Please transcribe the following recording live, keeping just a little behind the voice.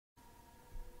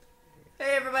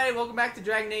Hey everybody, welcome back to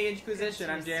Dragon Age Inquisition.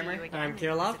 I'm Jammer. I'm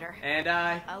Kirillov. And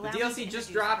the DLC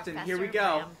just dropped, and here we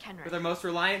go with our most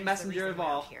reliant messenger of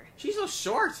all. She's so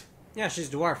short. Yeah, she's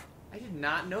dwarf. I did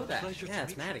not know that. Yeah,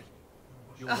 it's Maddie.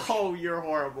 Oh, you're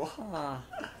horrible.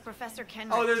 Professor Ken.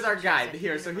 Oh, there's our guide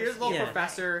here. So here's the little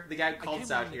professor, the guy who called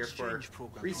us out here for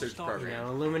research program. You know,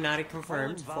 Illuminati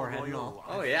confirmed, forehead and all.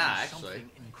 Oh yeah, actually.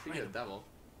 She's a devil.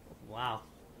 Wow.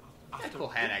 Got a cool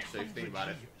head, actually, if you think about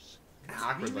it.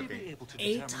 Awkward looking.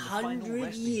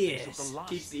 800 years.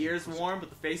 Keeps the ears warm, but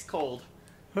the face cold.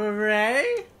 Hooray!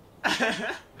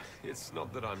 It's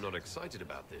not that I'm not excited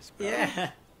about this. But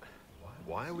Yeah.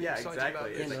 why are we excited about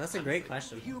exactly. this? Yeah, no, that's a great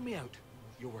question. Hear me out,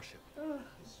 Your Worship. This Oh,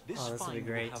 this will be find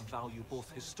great. will have value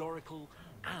both historical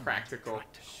and Practical.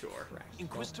 practical. Sure.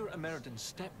 Inquisitor American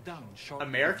stepped down shortly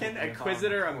American? before the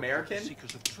Inquisitor Navarro court American?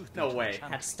 seekers of truth No into way.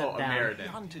 China. Had to step Oh, down. He American.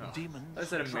 hunted demons, I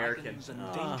said American. dragons, and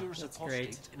Oh, dangerous that's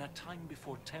apostates in a time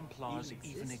before Templars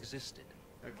even existed.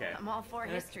 Okay. I'm all for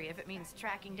history if it means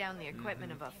tracking down the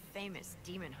equipment of a famous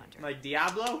demon hunter. Like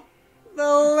Diablo? The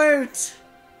loot!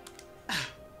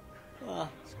 Oh,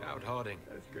 Scout Harding.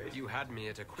 That's great. You had me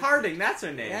at a quick... Harding, that's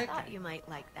her name. I thought you might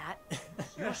like that.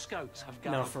 Your scouts have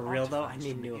no, gathered for real though, I artifacts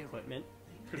need from the new area. equipment.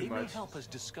 Pretty They may much. help us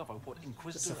discover what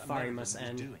Inquisitor safari American must is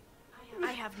end. doing.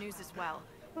 I have news as well.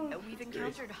 We've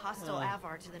encountered hostile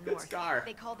Avar to the Good north. scar.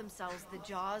 They call themselves the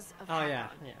Jaws of Oh Hakkon. yeah,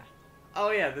 yeah. Oh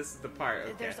yeah, this is the part.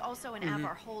 Okay. There's also an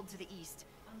Avar hold to the east.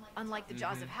 Unlike the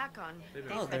Jaws of Hakkon, They've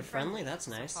been- Oh, they've they're been friendly, that's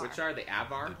nice. so far. Which are the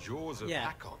Avar? The jaws of Yeah.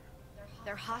 Hakkon.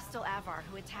 They're hostile Avar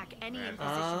who attack any Right.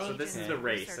 Inquisition Oh, agents So this is and the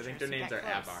race. I think their researchers who names get are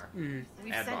close. Avar.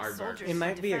 We've Avar. sent soldiers It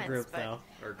might to be a defense, group but though.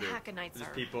 Or group. Hakkonites Just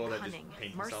are people that just cunning,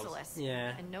 paint themselves. merciless,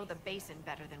 Yeah. and know the basin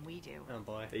better than we do. Oh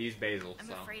boy. They use basil, I'm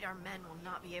so. afraid our men will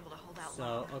not be able to hold out So,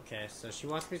 long. okay, so she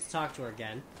wants me to talk to her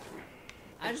again.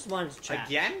 I just wanted to chat.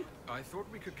 Again? I thought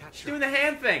we could catch She's doing the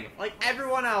hand thing, like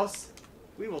everyone else.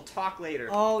 We will talk later.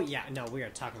 Oh, yeah, no, we are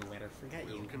talking later. Forget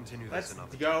We'll you. continue this Let's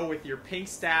another go with your pink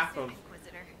staff of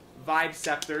Inquisitor. vibe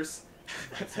scepters.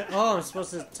 Oh, I'm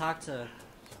supposed to talk to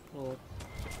little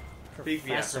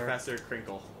professor. Professor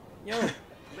Crinkle. Yo, is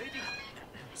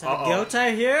that a Uh-oh. goat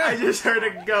I hear? I just heard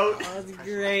a goat. Oh, that's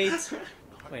great.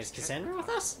 Wait, is Cassandra with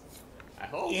us? I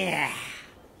hope. Yeah.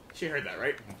 She heard that,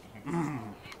 right?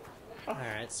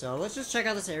 Alright, so let's just check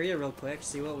out this area real quick,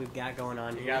 see what we've got going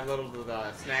on You here. got a little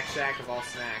the snack shack of all Oh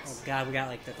snacks. god, we got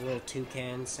like the little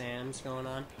toucan Sams going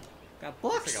on. Got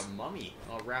books! It's like a mummy,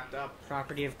 all wrapped up.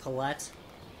 Property of Colette.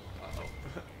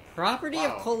 Uh-oh. Property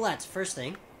Wow. of Colette, first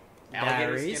thing.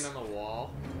 Alligator Diaries. skin on the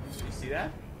wall. You see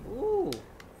that? Ooh.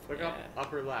 Look up, Yeah.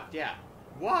 upper left. Yeah.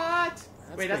 What? Wait,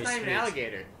 that's pretty not even sweet. an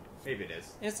alligator. Maybe it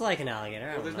is. It's like an alligator, I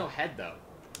Well, don't there's know. no head though.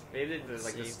 Maybe there's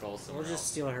like the See, skull somewhere. We'll just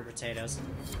steal her potatoes.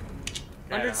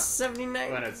 Okay, 179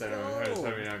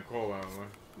 179 gold.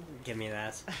 Give me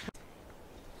that.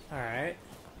 Alright,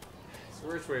 So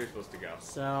which way are we supposed to go?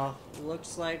 so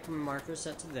looks like marker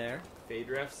set to there. Fade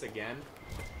rifts again.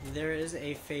 There is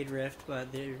a Fade Rift,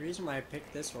 but the reason why I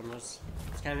picked this one was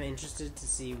I was kind of interested to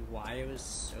see why it was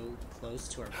so close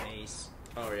to our base.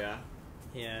 Oh yeah.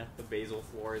 Yeah, The basil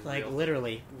floor is like real.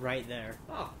 literally right there.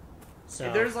 Oh. So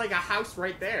And there's like a house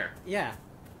right there. yeah,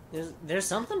 there's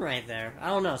something right there. I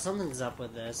don't know, something's up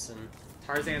with this, and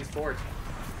Tarzan's fort.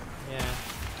 yeah.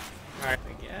 Alright.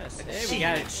 I guess. Hey, we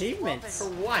got achievements. For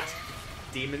what?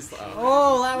 Demons.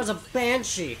 Oh, that was a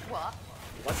banshee. What?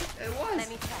 Was it? It was. Let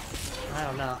me check. I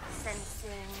don't know. Sensing.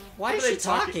 Why What is are they she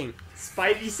talking?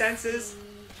 Spidey senses.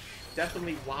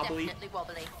 Definitely wobbly. Definitely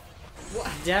wobbly. What?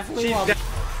 Definitely. She's Well, de-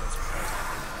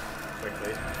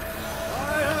 Quickly.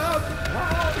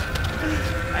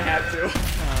 I had to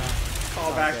call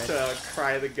all back good. to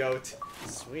Cry the Goat.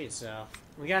 sweet. So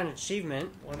we got an achievement.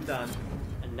 One done.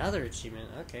 Another achievement.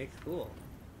 Okay, cool.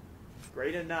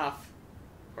 Great enough.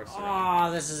 Of course.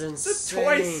 Oh, this is It's a insane.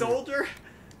 toy soldier.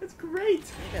 That's great.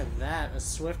 Look at that. A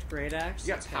swift great axe. You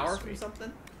got That's kinda power from sweet.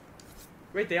 something?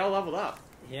 Wait, they all leveled up.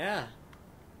 Yeah.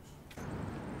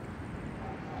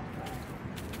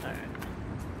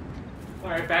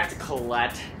 Alright, back to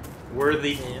Colette.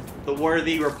 Worthy. Yeah. The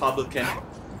worthy Republican.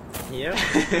 Yep.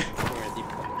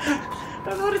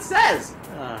 That's what it says.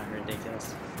 Oh,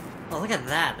 ridiculous. Oh, look at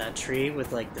that. That tree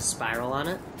with, like, the spiral on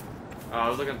it. Oh, I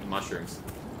was looking at the mushrooms.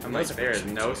 I'm Those like, are there is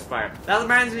cheap, no too. spiral. That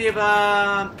reminds me of,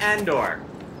 Endor.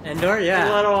 Endor, The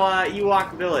yeah. little,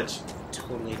 Ewok village.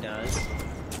 Totally does.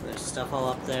 There's stuff all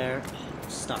up there.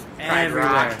 Stuff Pride everywhere.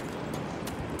 Rock.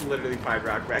 Literally Pride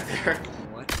Rock back there.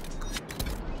 What?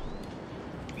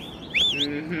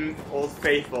 Mm-hmm. Old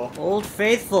Faithful. Old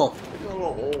Faithful. A little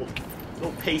old. A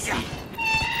little pasty.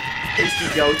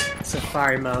 Pasty goat.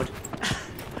 Safari mode.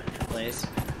 Place.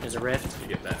 There's a rift. You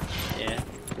get that. Yeah.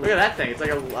 Look at that thing. It's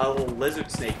like a little lizard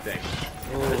snake thing.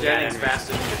 The jetting's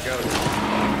faster than the goat.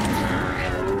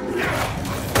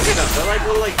 Look at them. They're like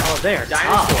little they're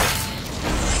dinosaurs.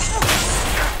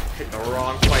 Hit the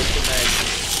wrong place to make.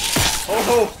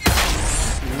 Oh!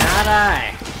 Not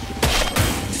I.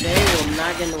 They will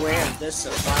not get in the way of this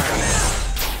so far.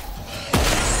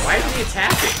 Why is he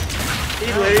attacking?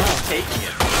 He's literally just taking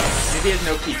it. Maybe he has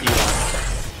no PP left.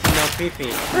 No PP.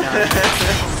 No.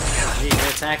 Gee, you're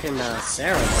attacking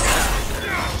Sarah.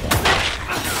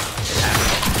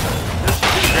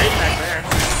 She's great back there.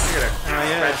 Look at her. Oh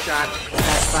yeah. Red shot.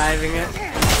 That's fiving it.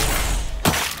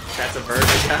 That's a bird,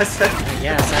 I guess.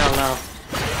 Yes, I don't know.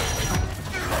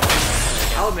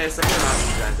 I'll admit, some of the mountain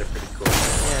designs are pretty cool.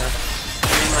 Yeah.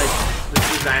 I mean, like, this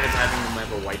design of having them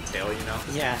have a white tail, you know?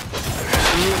 Yeah.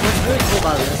 I mean, what's really cool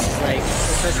about this is, like,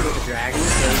 especially with the dragons,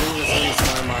 dealing with some of these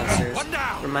smaller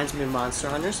monsters reminds me of Monster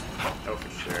Hunters. Oh, for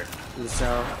sure. And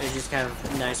so, it's just kind of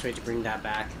a nice way to bring that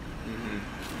back.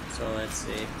 So, let's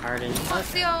see. Pardon.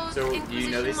 What's the old So, do you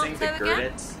Inquisition know these things? The motto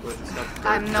again? Gurdits? What's it called?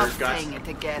 I'm not Gurguts? saying it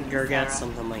again. Gurgats, Sarah.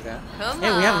 something like that. Come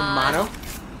Hey, we have a on. motto.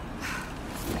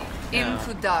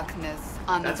 Into darkness,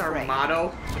 That's our unafraid.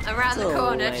 motto? Around the So,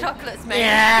 corner, like- chocolates made.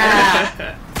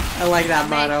 Yeah! I like that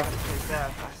motto.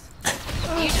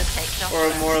 You just take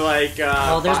chocolate. Or more like,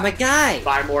 Oh, there's my guy!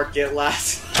 buy more, get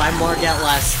less. Buy more, get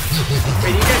less.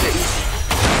 Wait, you guys are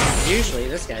easy. Usually,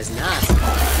 this guy's not.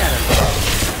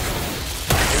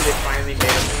 Maybe they finally made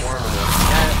him formidable.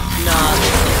 No,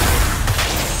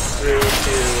 3, 2,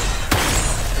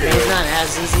 he's not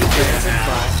as easy to get,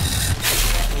 but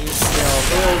he's still.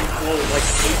 little like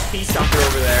HP sucker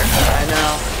over there. I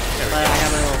know, but I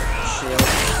have my little shield.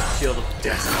 Shield of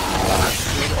death.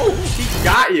 Oh, he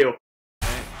got you.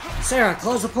 Sarah,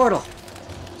 close the portal.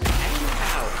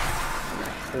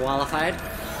 Ow. Qualified?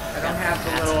 I don't have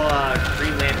the little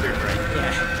Green Lantern right.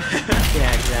 Yeah.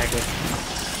 Yeah, exactly.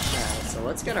 Alright, so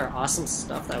let's get our awesome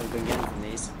stuff that we've been getting from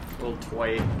these. Little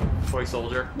toy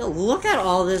soldier. No, look at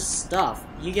all this stuff.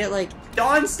 You get like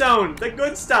Dawnstone, the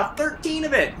good stuff. 13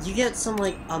 of it. you get some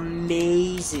like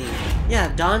amazing.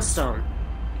 Yeah, Dawnstone.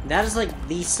 That is like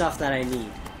the stuff that I need.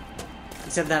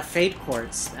 Except that Fate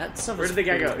Quartz. That stuff Where is did the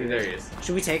guy go? pretty There good. he is.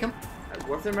 Should we take him?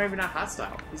 What if they're maybe not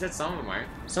hostile? He said some of them aren't.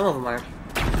 Some of them are.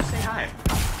 Just say hi.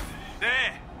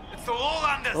 There! It's the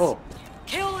Lowlanders! Oh.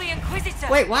 Kill the Inquisitor.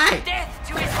 Wait, why? Death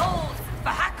to his hold for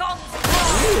Hakkon's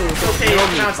Ooh, It's don't okay, kill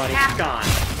it's me, pronounced buddy. Hakkon.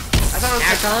 I thought it was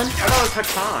Hakkon? I thought it was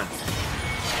Hakkon.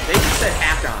 They just said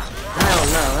Hakkon. I don't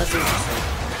know. That's interesting.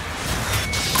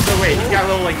 So wait, you got a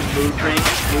little like mood ring,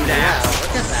 mood ass.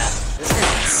 Look at that. This is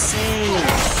insane.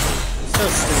 He's so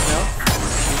sweet though.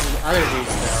 These other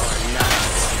dudes though are not.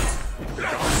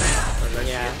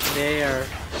 Yeah, they are.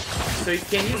 So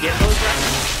can you get those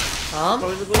weapons?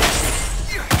 Supposedly?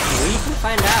 We can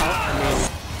find out. I mean,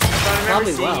 I remember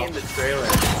probably seeing will. in the trailer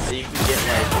that you can get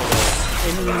like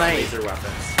little laser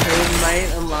weapons. It might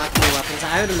unlock new weapons.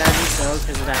 I would imagine so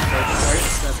because of that fake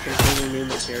quartz. That's completely new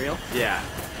material. Yeah.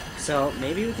 So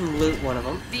maybe we can loot one of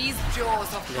them. These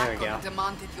jaws of There we go. Hakkon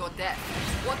demanded your death.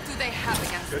 What do they have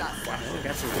against us? Oh, we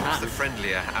got some The cotton.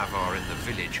 friendlier Avar in the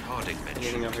village Harding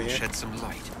Anything mentioned over can here? shed some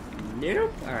light.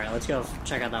 Nope. All right, let's go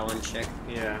check out that one chick.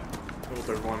 Yeah.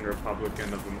 The one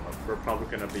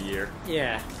Republican of the year.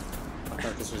 Yeah. I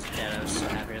thought this was dead. I was so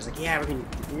happy. I was like, yeah, we can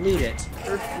loot it.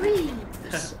 For free.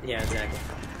 Yeah, exactly.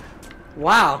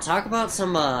 Wow, talk about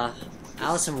some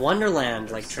Alice in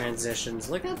Wonderland like transitions.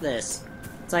 Look at this.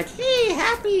 It's like, hey,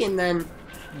 happy, and then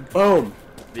boom.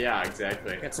 Yeah,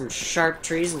 exactly. Got some sharp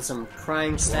trees and some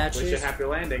crying Wish you statues. a happy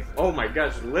landing. Oh my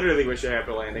gosh, literally wish you a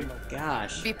happy landing.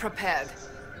 Gosh. Be prepared.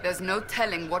 There's no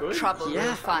telling what Good. trouble Yeah.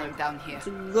 we'll find down here. It's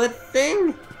a good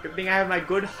thing. Good thing I have my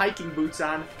good hiking boots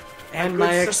on. And good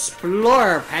my stuff.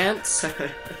 explorer pants.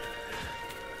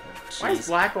 Why is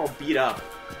Black all beat up?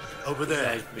 Over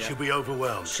there. Yeah. She'll be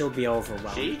overwhelmed. She'll be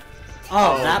overwhelmed. She?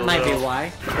 Oh, Oh, that the might be little-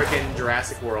 why. Freaking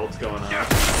Jurassic World's going on.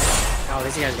 Oh,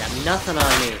 these guys got nothing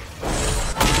on me.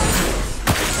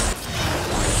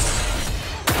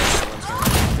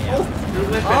 Oh, you're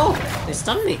limping. Oh, they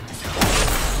stunned me.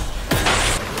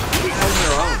 She's on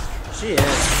her own. She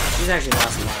is. She's actually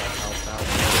lost a lot of health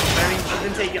though. I mean, she's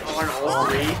been taking on all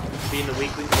three, being the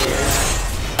weakling.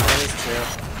 That is true.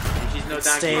 She's no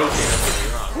Don Stay. Quixote, don't get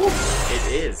me wrong.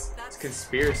 It is. It's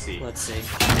conspiracy. Let's see.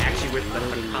 Actually with the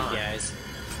Loading you pecan. guys.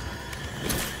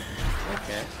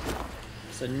 Okay.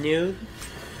 So new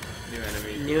New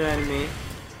enemy. enemy.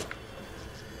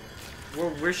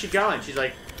 Where's she going? She's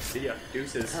like, see ya,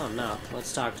 deuces. Oh no.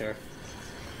 Let's talk to her.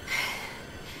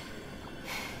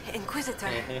 Inquisitor,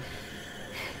 Hey.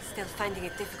 still finding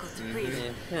it difficult to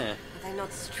breathe. Yeah. Are they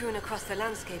not strewn across the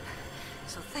landscape?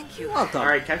 So thank you. Welcome.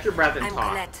 Alright, catch your breath and I'm talk.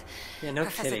 Colette, Yeah, no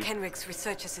Professor kidding. Kenrick's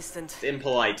research assistant. It's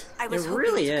impolite. I was It hoping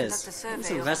really to is. conduct a survey Let's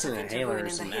of invest the in a winter halo ruin or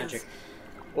in some the hills. magic.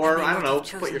 Or, may I don't not know, have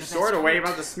chosen put your the best sword away route.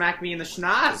 about to smack me in the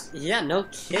schnoz. Yeah, no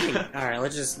kidding. Alright,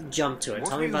 let's just jump to it. What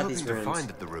Tell were me you about hoping these to ruins. find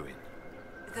at the ruin?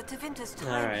 The Tevinter's time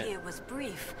Alright. here was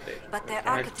brief, but their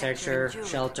architecture Architecture, endured,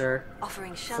 shelter,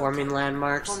 offering shelter, forming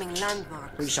landmarks. forming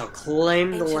landmarks. We shall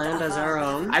claim the Ancient land as our Avar,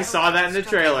 own. I saw that in the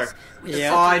trailer. with Yeah.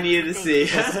 the All I needed to see.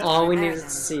 That's all we needed to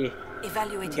see.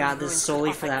 Evaluating Got the this ruins solely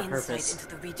could for offer that insight purpose. into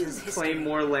the region's history. Claim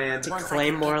more land. Once I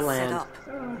claim could more get set land. up.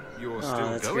 You're Oh, still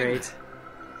that's going? great.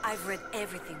 I've read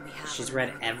everything we have. She's on read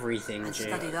Dragon everything, and Jade.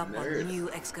 studied up Nerd. on new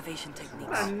excavation techniques.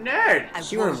 What a nerd! I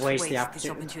She wouldn't won't waste the this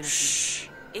opportunity. Shh.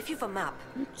 If you've a map,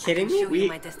 Kidding I can me? show you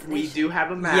my We destination. do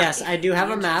have a map. Yes, I do have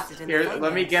a map. Interested in Here, the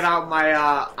let me finance? get out my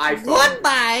iPhone.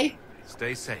 Goodbye!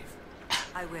 Stay safe.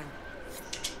 I will.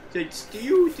 Jake, do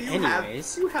you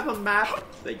Anyways. have a map?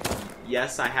 Like,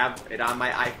 yes, I have it on my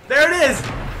iPhone. There it is.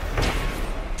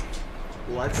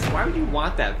 Why would you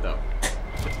want that though?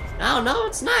 I don't know,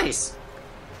 it's nice.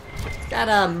 It's got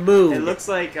a mood. It looks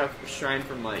like a shrine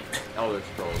from like Elder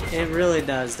Scrolls. Or It something. really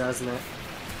does, doesn't it?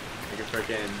 Like a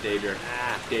freaking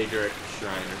Daedric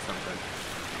shrine or something.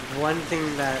 One thing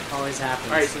that always happens.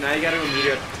 Alright, so now you gotta go meet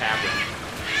her at the tavern.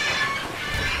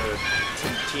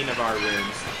 For 10 of our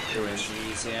ruins.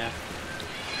 Jeez, yeah.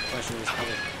 Question is how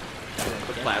to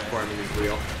The platforming is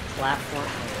real. platform.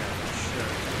 Oh, yeah,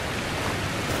 sure.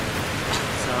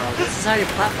 So this is how you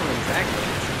platform in Dragon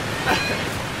Age.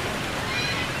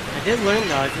 I did learn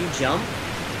though, if you jump,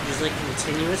 just like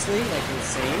continuously, like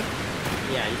insane,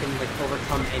 yeah, you can like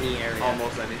overcome any area.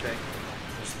 Almost anything.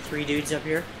 There's 3 dudes up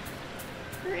here.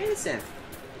 They're innocent.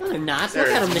 No, they're not. There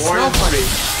Look at is them. They more smell than funny. 3.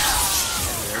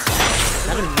 Is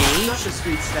that a me? Such a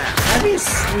sweet staff. That'd be a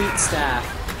sweet staff.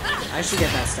 I should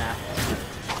get that staff.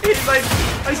 He's like,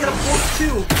 oh, he's got a book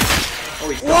too. Oh,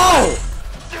 he's Whoa!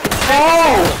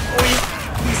 Oh! Oh,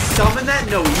 he summoned that?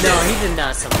 No, he No, didn't. he did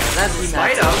not summon that. That's He not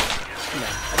might have. No.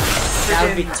 That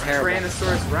would be Freaking terrible.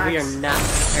 Tyrannosaurus Rex. We are not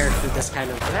prepared for this kind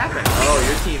of. What happened? Oh,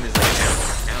 your team is like down.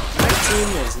 My team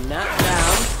is not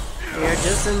down. We are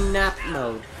just in nap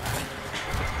mode.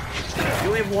 You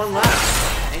only have one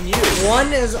left. And you.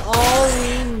 One is all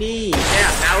we need.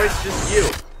 Yeah, now it's just you.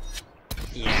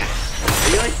 Yeah. Are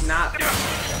you like not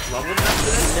leveled enough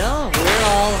for this? No, we're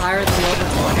all higher than level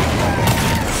 20.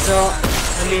 So,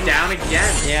 I mean, Down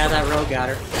again. yeah, that rogue got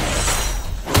her.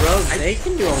 The rogues, they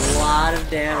can do a lot of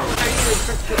damage. How do you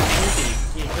expect to kill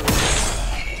anything?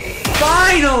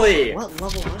 Finally! What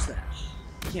level was that?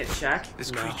 Can't check.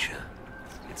 This No. creature.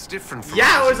 It's different from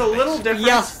Yeah, it others was a in little face. different.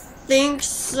 You think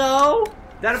so?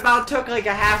 That about took like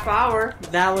a half hour.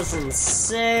 That was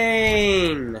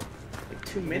insane. Like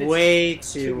 2 minutes. Way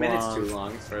too 2 minutes long. too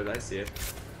long, as far as I see it.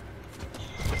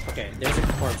 Okay, there's a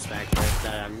corpse back here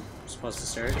that I'm supposed to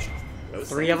search. Those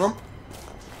 3 things- of them?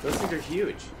 Those things are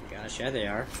huge. Gosh, yeah, they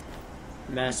are.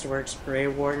 Masterworks, Grey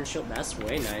Warden Shield. That's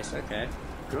way nice. Okay.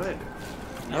 Good.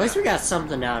 At least we got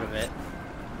something out of it.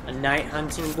 A night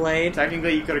hunting blade.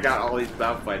 Technically, you could have got all these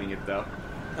without fighting it, though.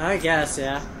 I guess,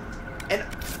 yeah.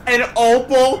 An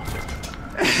opal.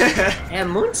 And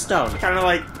Moonstone. Kind of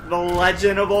like the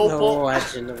Legend of The Opal.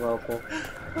 Legend of Opal.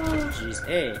 Oh, jeez.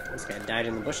 Hey, this guy died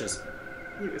in the bushes.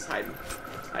 He was hiding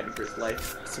for his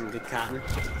life. Some good cotton.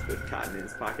 With cotton in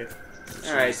his pocket.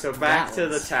 All right, so back That to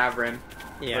the was- tavern.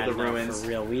 Yeah, the no, ruins. for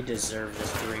real. We deserve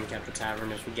this drink at the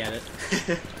tavern if we get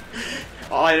it.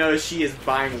 All I know is she is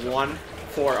buying one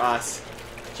for us.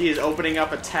 She is opening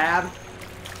up a tab.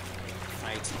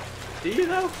 Fight. Do you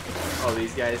though? Oh,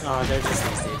 these guys. Oh, they're just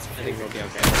these dudes. I think we'll be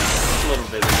okay. A little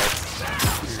bit of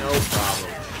it. No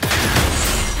problem.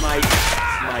 Smite,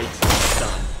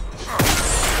 stun.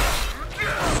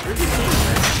 Where's your team,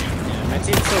 man? Yeah, my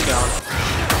team's still going.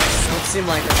 Don't seem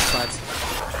like it, but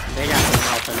they got some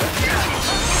help in it.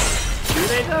 Do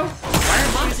they though? Why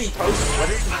aren't you using potions? What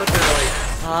did you put their like?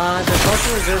 The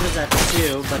potion reserve is at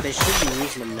 2, but they should be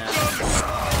using them now.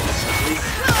 At least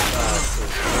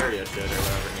area should or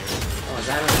whatever here. Oh, is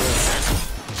that a real assassin?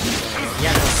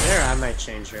 Yeah, no, Sarah, I might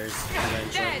change hers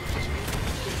eventually.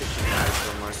 Because she dies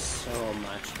so much. So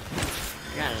much.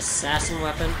 I got an assassin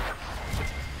weapon.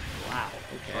 Wow,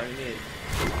 What do okay. you need?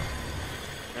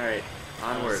 Alright,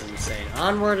 onward. That's insane.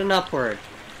 Onward and upward.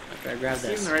 After I grab Is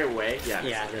this this. even the right way? Yeah.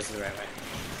 Yeah, this is the right way.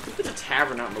 Who put a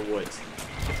tavern out in the woods?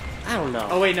 I don't know.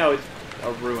 Oh wait, no, it's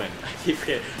a ruin. I keep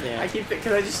forgetting. Yeah. I keep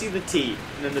because I just see the T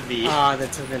and then the V. Ah, the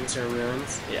Tevinter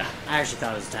ruins. Yeah. I actually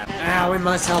thought it was a tavern. Ah, we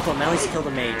must help him. At least kill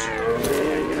the mage. Yeah,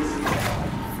 I guess.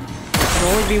 There can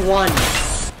only be one.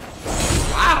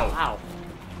 Wow. Wow.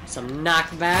 Some I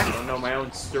knockback. don't know my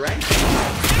own strength.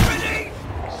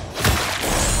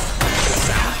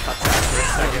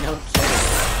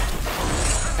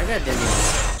 didn't even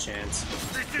stand a chance.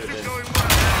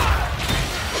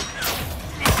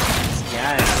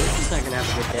 Yeah, he's not gonna have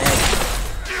a good day.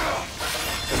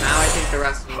 So now I think the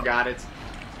rest of them got it.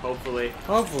 Hopefully.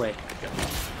 Hopefully.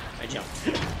 I jumped.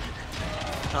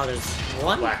 Oh, there's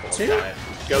one, Black hole's two. got it.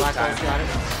 Go Black time. hole's got it.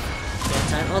 Go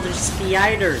time. Oh, there's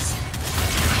spiders.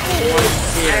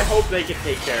 I hope they can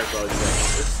take care of those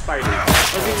things. There's spiders.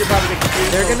 Those things are probably the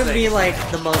cutest They're gonna little be things. like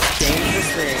the most dangerous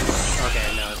thing. Okay,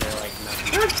 no, they're like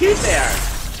nothing. Look how cute they are.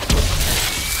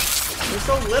 They're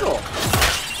so little.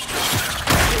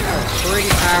 Pretty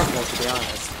powerful, to be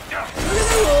honest. Look at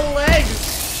their little legs.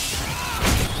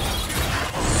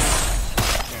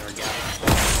 There we go.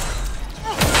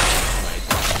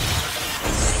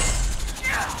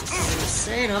 This is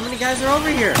insane. How many guys are over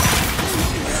here?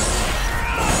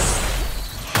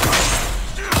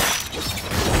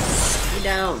 Stay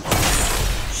down.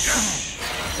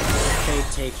 Okay,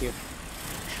 take you.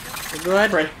 We're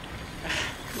good? Pray.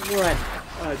 Good.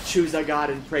 Choose a god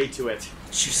and pray to it.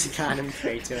 Choose a god and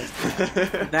pray to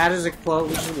it. That is a quote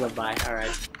we should live by.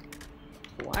 Alright.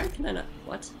 Why can I not?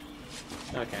 What?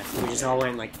 Okay, we just all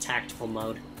went in like tactical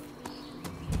mode.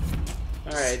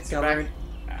 Alright, so back.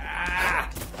 Ah!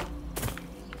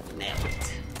 Nailed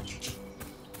it.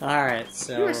 Alright,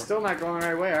 so. You are still not going the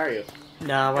right way, are you?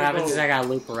 No, what happens is I gotta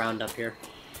loop around up here.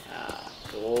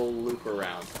 We'll loop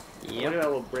around. Look Yep. at that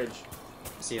little bridge.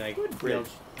 See, like, Good bridge.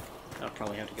 I'll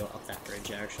probably have to go up that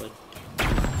bridge, actually.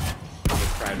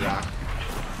 Fried rock.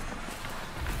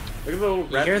 Look at the little You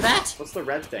red. hear that? What's the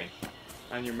red thing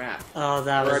on your map? Oh,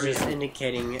 that Or was I mean- just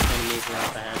indicating enemies were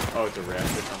up ahead. Oh, it's a red or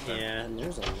something. Yeah, and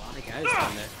there's a lot of guys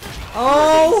down there.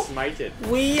 Oh! Oh! Smited.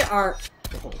 We are...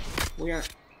 Oh, we are...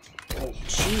 Oh,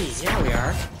 jeez, yeah, we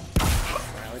are.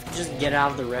 Alright, let's just get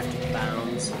out of the rift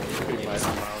bounds. Leave us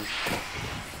alone.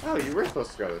 Oh, you were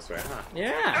supposed to go this way, huh?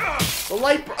 Yeah, The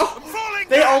light. Oh,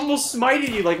 they almost smited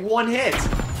you like one hit.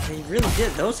 they really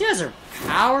did. Those guys are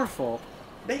powerful.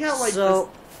 They got like So-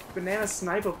 this banana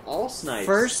snipe of all snipes.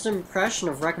 First impression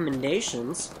of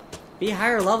recommendations, be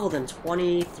higher level than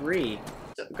 23.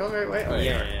 Go the right way. Oh,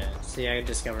 Yeah. See, I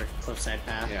discovered Cliffside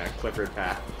Path. Yeah, Clifford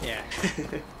path. Yeah.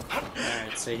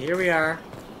 Alright, so here we are.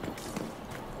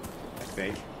 I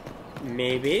think.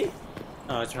 Maybe.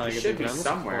 Oh, it's probably It gonna should be around this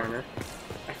somewhere. corner.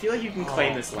 I feel like you can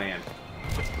claim this land.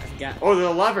 I've got. Oh, there's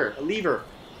a lever. A lever.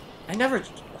 I never.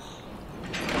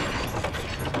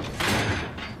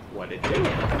 What it do?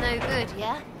 No good,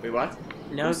 yeah? Wait, what?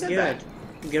 No Who said good. that?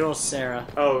 Good old Sarah.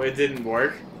 Oh, it didn't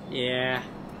work? Yeah.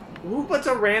 Who puts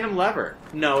a random lever?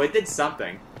 No, it did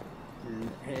something.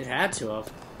 It had to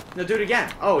have. No, do it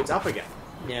again. Oh, it's up again.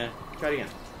 Yeah. Try it again.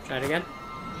 Try it again.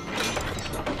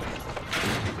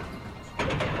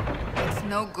 It's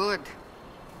no good.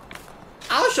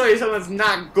 I'll show you something that's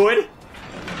not good.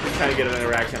 I'm trying to get an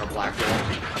interaction on a black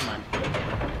hole. Come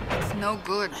on. It's no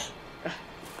good.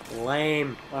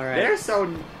 Lame. Alright. They're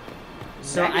so.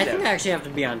 So I negative. think I actually have to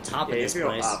be on top Yeah, of you this have to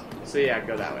go place. up. So yeah,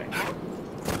 go that way.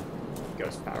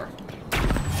 Ghost power.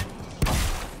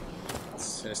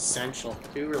 It's essential.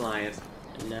 Too reliant.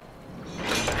 No.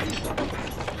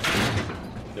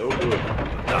 No good.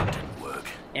 That didn't work.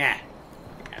 Yeah.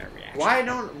 Got a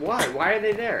reaction. Why? Why are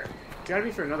they there? It's gotta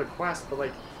be for another quest, but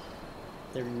like,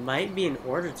 There might be an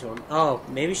order to him. Oh,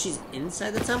 maybe she's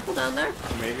inside the temple down there?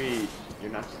 maybe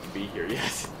you're not supposed to be here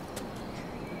yet.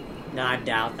 No, I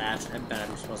doubt that. I bet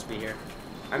I'm supposed to be here.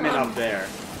 I meant up there.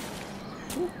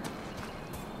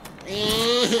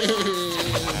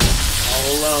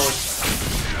 All alone.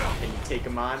 Can you take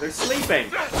them on? They're sleeping.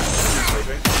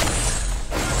 Sleeping.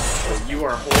 So you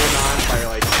are holding on by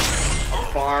like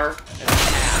a bar and a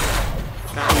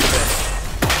half. Not even.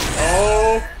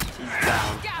 Oh, he's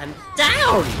down. I'm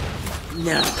down!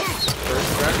 No. First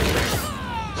for everything.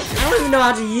 I don't even know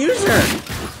how to use her!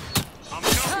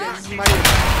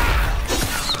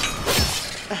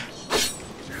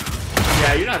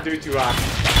 Yeah, you're not doing too hot.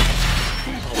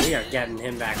 Oh, we are getting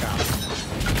him back up.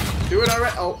 Do it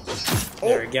already. Oh.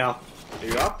 There we go. Are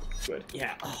you up? Good.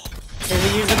 Yeah. Oh. Can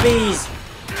we use the bees?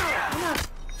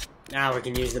 Now we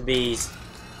can use the bees.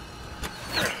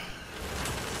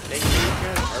 Thank you. You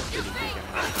guys are pretty freaking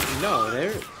hot. No,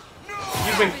 they're... You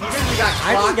got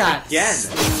I just clocked got... again.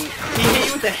 He hit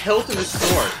you with the hilt of the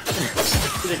sword.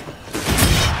 He's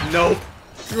like, nope.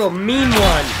 Threw a mean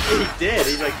one! He did.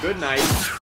 He's like, good night.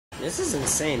 This is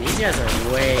insane. These guys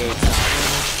are way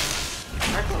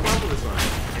tough. I can't level this one.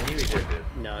 And he was good, dude.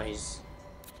 No, he's...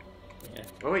 Yeah.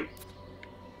 Oh, wait.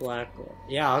 Black...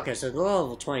 Yeah, okay, so they're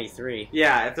level 23.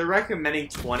 Yeah, if they're recommending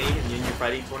 20 and you're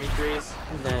fighting 23s,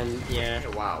 Then, yeah. yeah,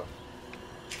 wow.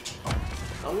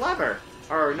 A lever.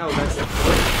 Or, no, that's a...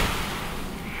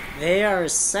 They are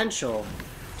essential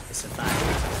It's a 5.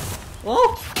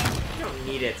 Whoa! You don't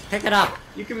need it. Pick it up!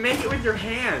 You can make it with your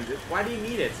hand. Why do you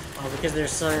need it? Oh, because there's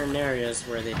certain areas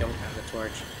where they don't have the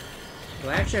torch. Do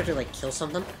I actually have to, like, kill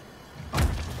something? Oh,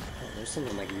 there's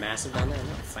something, like, massive down there. I'm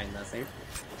not fighting that thing.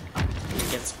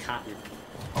 It gets cotton.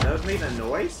 That was making a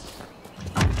noise?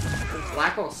 It's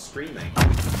Blackwell screaming.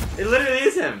 It literally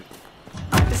is him.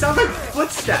 It sounds like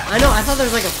footsteps. I know, I thought there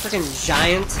was, like, a freaking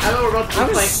giant. I thought we were about to be I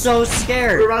was playing. so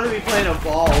scared. We were about to be playing a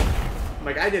ball. I'm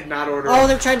like, I did not order. Oh,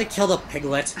 they're trying to kill the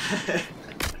piglet.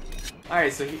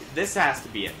 Alright, so this has to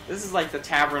be it. This is like the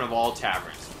tavern of all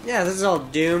taverns. Yeah, this is all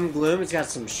doom, gloom. It's got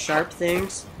some sharp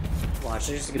things. Watch,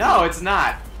 there's gonna No, be it's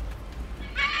not.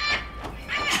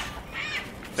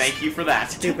 Thank you for that.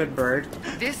 stupid bird.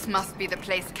 This must be the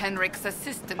place Kenrick's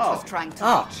assistant Oh. was trying to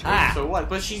Oh, reach. ah. So what?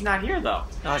 But she's not here though.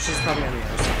 Oh, she's probably on the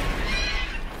other side.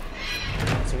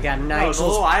 So we got No, the Nigel's.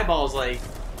 little eyeball's like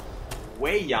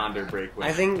way yonder breakway.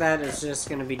 I think that is just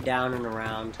gonna be down and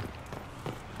around.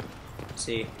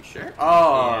 See? You sure?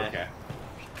 Oh, Yeah. okay.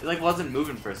 It like wasn't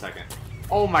moving for a second.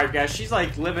 Oh my gosh, she's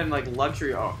like living like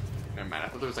luxury. Oh, never mind. I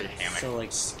thought there was like a hammock. So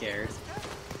like scared.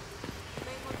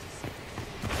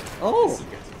 Oh,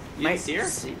 You didn't see her?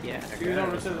 Yeah. She was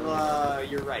over to the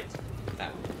your right.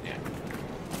 That one. Yeah.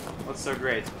 What's so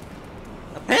great?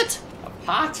 A pit. A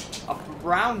pot? A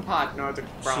brown pot? No, it's a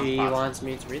brown She pot. wants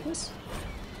me to read this.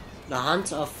 The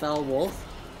Hunt of Fell Wolf.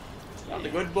 Found a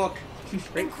good book.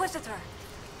 Inquisitor,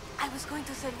 I was going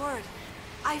to say word.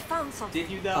 I found something. Did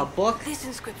you A though? book. This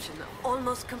inscription,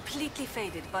 almost completely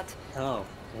faded, but Oh,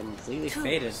 completely two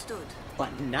faded, stood.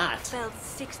 but not. Felt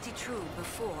 60 true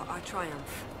before our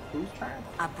triumph. Who's trying?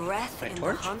 A breath My in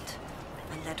torch? the hunt,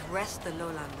 and let rest the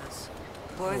lowlanders.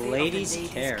 Worthy Ladies' of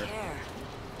the ladies' care.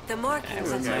 The markings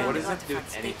Yeah, and okay. What surrounding does that do with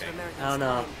artifacts date to anything? American I don't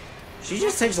know. time. She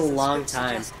just takes a long The script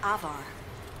time. suggests Avar.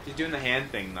 She's doing the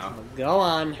hand thing though. Go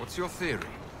on. What's your theory?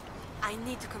 I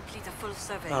need to complete a full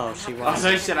survey. Oh, and she have wants- Oh,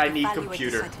 so she said, "I need evaluate the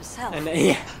computer." site himself. And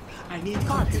yeah, I need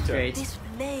But computer. Great. this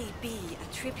may be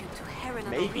a tribute to Heron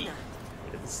and Maybe. Orina.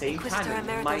 But at the same Inquisitor time, it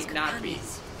Emeritus might not be.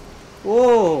 companions.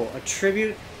 whoa! A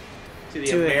tribute To the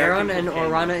to American Aaron and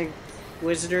companion. Orana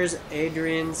Inquisitors,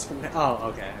 Adrian's. Oh,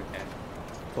 okay.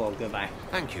 Cool. Goodbye.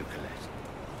 Thank you,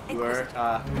 Colette. You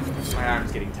are, my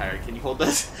arm's getting tired. Can you hold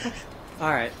this? All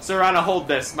right. Serrana, hold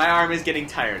this. My arm is getting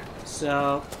tired.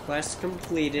 So quest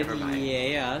completed. Never mind.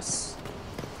 Yes.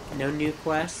 No new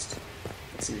quest.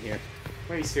 What's in here?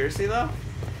 Wait, seriously though?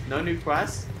 No new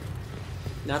quest?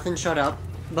 Nothing showed up,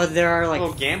 but there are like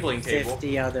Little gambling table.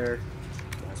 50 other.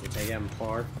 Might as well take them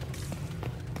par.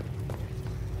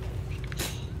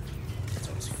 That's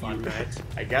always fun, right?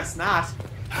 I guess not.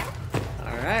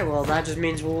 All right. Well, that just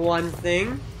means one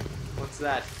thing. What's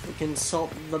that?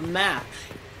 Consult the map.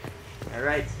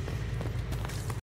 Alright.